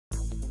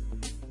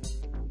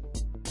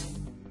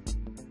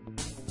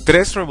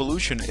Tress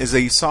Revolution is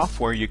a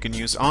software you can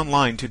use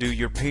online to do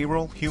your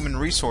payroll, human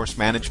resource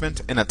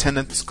management, and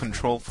attendance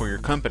control for your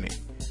company.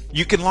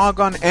 You can log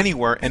on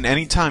anywhere and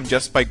anytime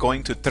just by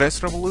going to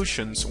Tress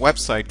Revolution's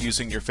website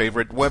using your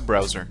favorite web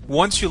browser.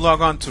 Once you log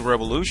on to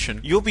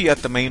Revolution, you'll be at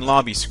the main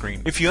lobby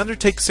screen. If you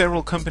undertake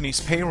several companies'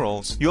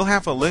 payrolls, you'll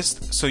have a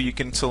list so you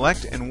can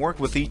select and work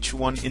with each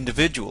one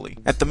individually.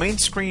 At the main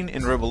screen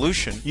in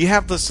Revolution, you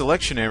have the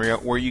selection area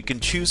where you can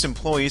choose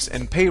employees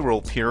and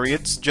payroll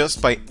periods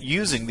just by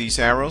using these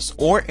arrows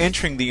or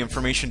entering the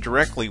information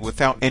directly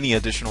without any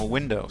additional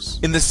windows.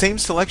 In the same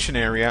selection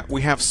area,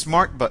 we have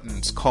smart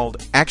buttons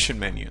called action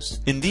menus.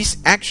 In these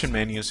action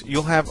menus,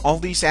 you'll have all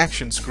these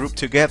actions grouped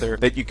together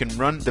that you can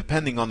run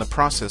depending on the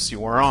process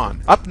you are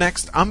on. Up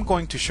next, I'm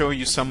going to show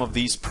you some of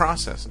these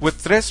processes.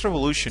 With Tress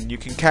Revolution, you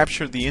can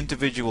capture the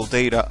individual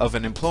data of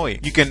an employee.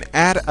 You can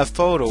add a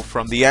photo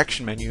from the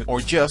action menu or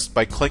just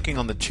by clicking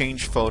on the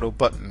Change Photo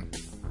button.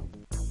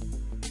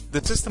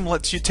 The system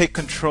lets you take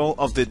control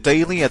of the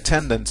daily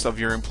attendance of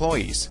your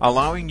employees,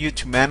 allowing you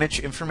to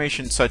manage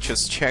information such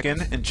as check-in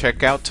and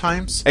check-out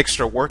times,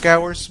 extra work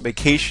hours,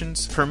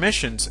 vacations,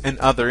 permissions, and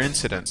other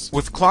incidents.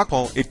 With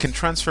ClockPoll, it can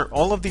transfer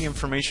all of the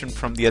information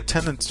from the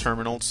attendance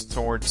terminals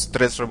towards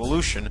Tress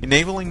Revolution,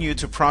 enabling you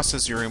to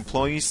process your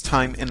employees'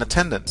 time in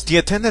attendance. The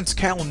attendance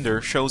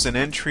calendar shows an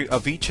entry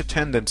of each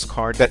attendance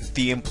card that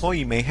the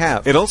employee may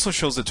have. It also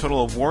shows the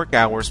total of work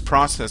hours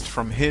processed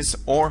from his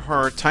or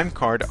her time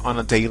card on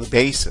a daily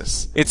basis.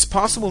 It's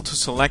possible to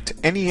select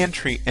any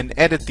entry and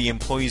edit the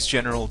employee's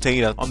general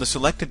data on the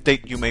selected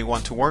date you may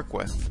want to work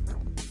with.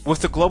 With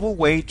the global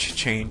wage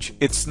change,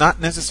 it's not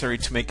necessary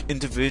to make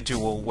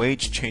individual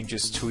wage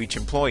changes to each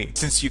employee,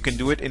 since you can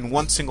do it in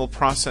one single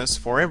process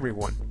for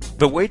everyone.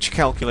 The wage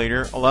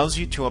calculator allows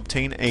you to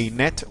obtain a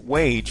net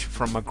wage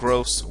from a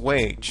gross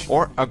wage,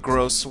 or a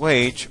gross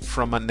wage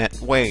from a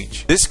net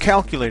wage. This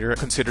calculator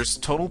considers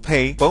total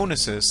pay,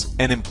 bonuses,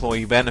 and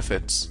employee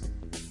benefits.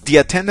 The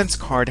attendance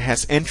card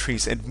has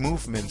entries and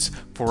movements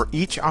for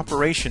each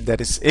operation that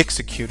is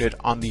executed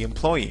on the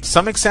employee.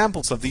 Some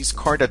examples of these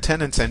card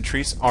attendance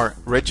entries are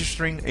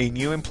registering a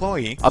new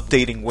employee,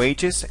 updating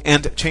wages,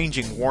 and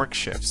changing work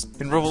shifts.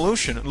 In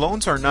Revolution,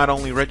 loans are not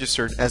only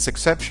registered as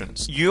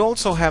exceptions. You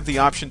also have the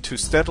option to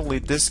steadily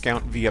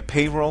discount via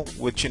payroll,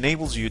 which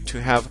enables you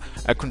to have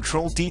a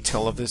controlled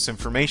detail of this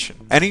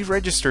information. Any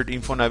registered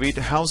Infonavit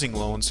housing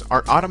loans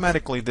are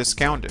automatically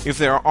discounted. If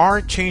there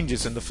are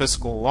changes in the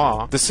fiscal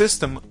law, the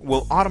system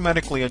will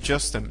automatically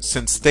adjust them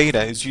since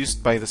data is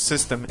used by the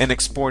system and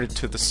exported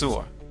to the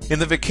SUA. In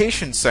the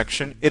vacation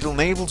section, it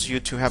enables you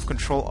to have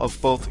control of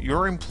both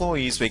your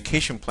employee's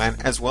vacation plan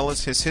as well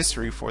as his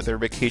history for their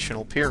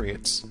vacational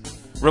periods.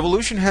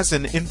 Revolution has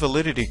an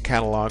invalidity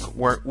catalog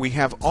where we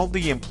have all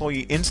the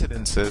employee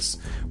incidences,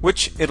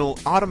 which it'll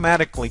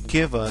automatically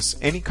give us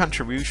any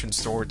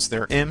contributions towards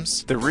their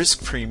IMSS, the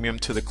risk premium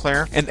to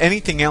declare, and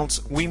anything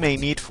else we may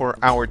need for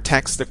our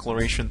tax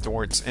declaration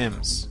towards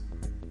IMSS.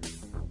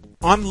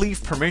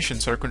 On-leave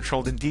permissions are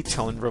controlled in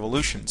detail in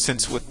Revolution,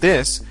 since with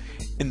this,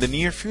 in the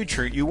near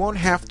future, you won't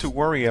have to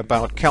worry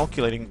about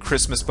calculating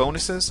Christmas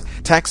bonuses,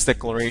 tax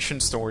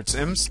declarations towards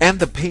IMSS, and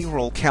the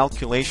payroll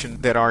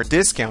calculation that are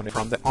discounted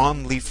from the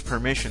on-leave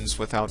permissions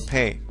without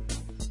pay.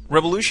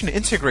 Revolution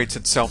integrates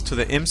itself to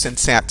the IMSS and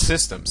SAT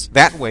systems.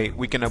 That way,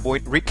 we can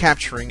avoid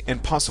recapturing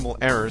and possible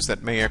errors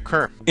that may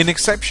occur. In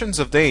exceptions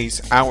of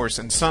days, hours,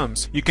 and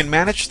sums, you can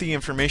manage the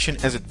information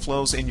as it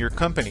flows in your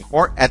company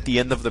or at the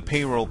end of the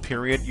payroll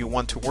period you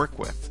want to work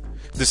with.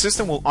 The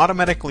system will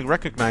automatically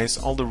recognize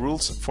all the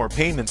rules for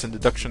payments and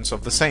deductions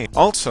of the same.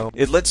 Also,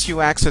 it lets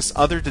you access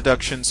other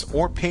deductions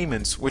or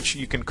payments which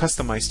you can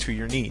customize to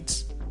your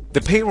needs. The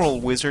payroll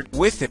wizard,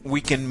 with it,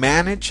 we can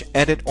manage,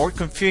 edit, or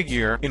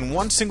configure in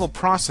one single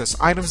process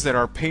items that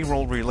are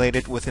payroll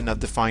related within a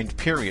defined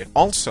period.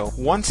 Also,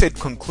 once it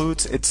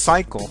concludes its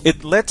cycle,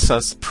 it lets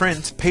us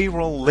print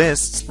payroll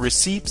lists,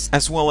 receipts,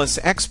 as well as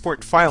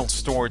export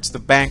files towards the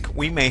bank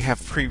we may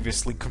have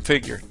previously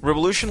configured.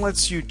 Revolution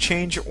lets you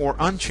change or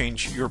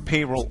unchange your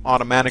payroll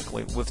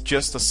automatically with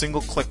just a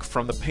single click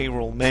from the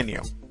payroll menu.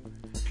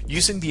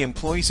 Using the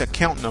employee's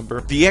account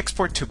number, the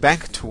Export to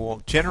Bank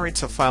tool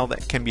generates a file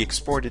that can be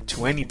exported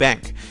to any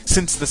bank,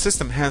 since the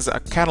system has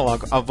a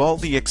catalog of all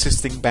the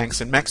existing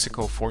banks in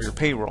Mexico for your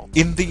payroll.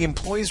 In the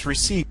employee's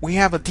receipt, we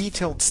have a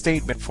detailed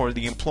statement for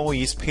the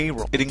employee's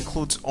payroll. It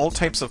includes all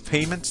types of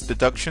payments,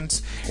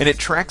 deductions, and it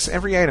tracks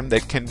every item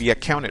that can be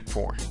accounted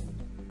for.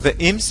 The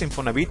IMSS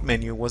Infonavit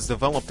menu was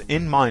developed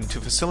in mind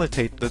to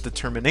facilitate the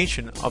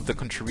determination of the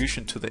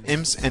contribution to the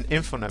IMSS and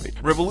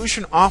Infonavit.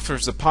 Revolution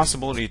offers the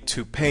possibility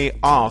to pay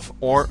off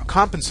or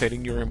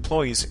compensating your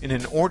employees in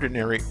an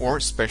ordinary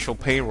or special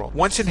payroll.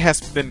 Once it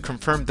has been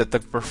confirmed that the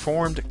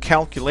performed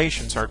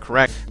calculations are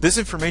correct, this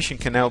information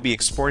can now be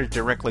exported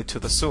directly to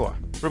the SUA.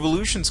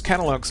 Revolution's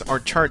catalogs are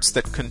charts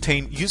that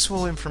contain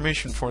useful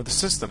information for the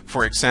system.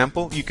 For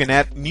example, you can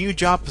add new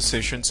job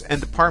positions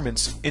and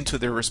departments into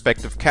their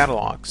respective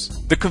catalogs.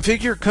 The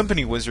Configure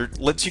Company wizard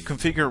lets you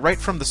configure right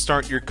from the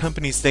start your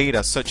company's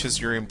data, such as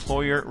your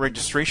employer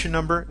registration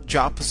number,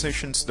 job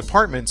positions,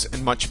 departments,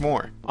 and much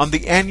more. On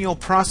the Annual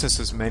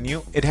Processes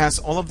menu, it has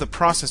all of the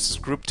processes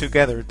grouped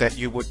together that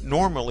you would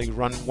normally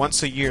run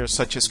once a year,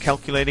 such as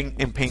calculating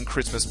and paying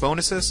Christmas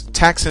bonuses,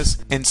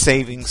 taxes, and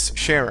savings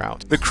share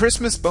out. The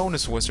Christmas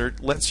bonus wizard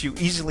lets you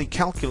easily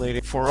calculate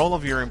it for all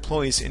of your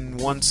employees in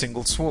one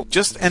single swoop.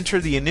 Just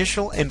enter the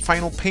initial and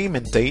final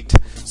payment date,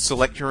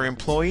 select your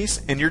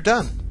employees, and you're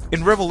done.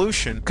 In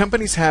Revolution,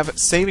 companies have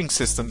saving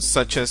systems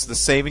such as the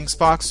Savings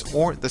Box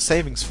or the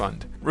Savings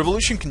Fund.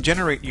 Revolution can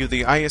generate you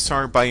the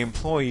ISR by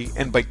employee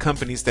and by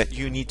companies that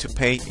you need to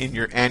pay in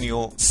your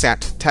annual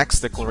SAT tax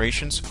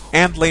declarations,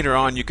 and later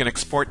on you can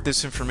export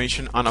this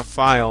information on a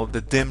file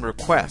the DIM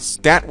requests.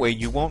 That way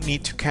you won't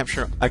need to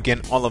capture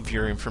again all of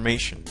your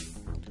information.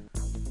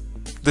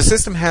 The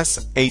system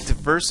has a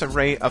diverse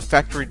array of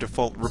factory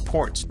default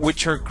reports,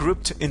 which are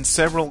grouped in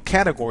several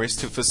categories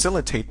to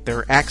facilitate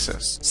their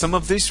access. Some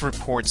of these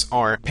reports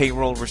are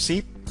payroll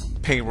receipt,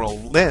 payroll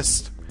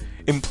list,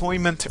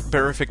 employment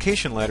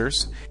verification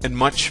letters, and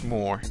much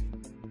more.